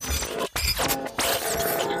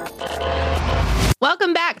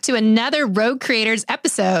welcome back to another Rogue Creators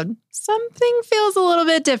episode. Something feels a little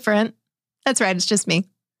bit different. That's right, it's just me.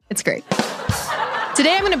 It's great.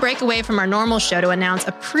 Today, I'm going to break away from our normal show to announce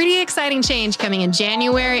a pretty exciting change coming in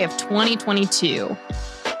January of 2022.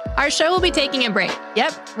 Our show will be taking a break.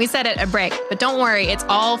 Yep, we said it, a break. But don't worry, it's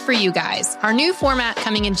all for you guys. Our new format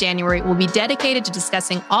coming in January will be dedicated to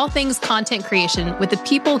discussing all things content creation with the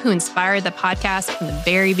people who inspired the podcast from the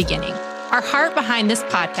very beginning. Our heart behind this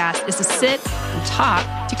podcast is to sit and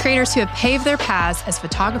talk to creators who have paved their paths as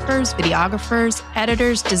photographers, videographers,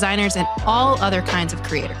 editors, designers, and all other kinds of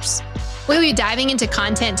creators. We'll be diving into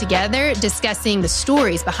content together, discussing the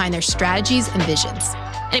stories behind their strategies and visions.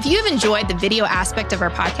 And if you have enjoyed the video aspect of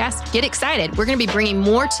our podcast, get excited. We're going to be bringing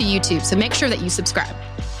more to YouTube, so make sure that you subscribe.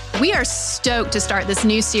 We are stoked to start this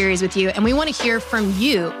new series with you, and we want to hear from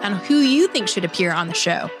you on who you think should appear on the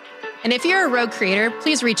show. And if you're a Rogue creator,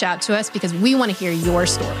 please reach out to us because we want to hear your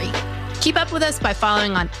story. Keep up with us by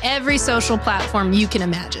following on every social platform you can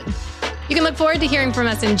imagine. You can look forward to hearing from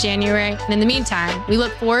us in January. And in the meantime, we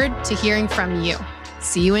look forward to hearing from you.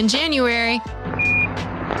 See you in January.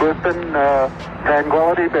 Houston,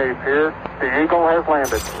 Tranquility Base here. The Eagle has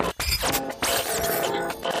landed.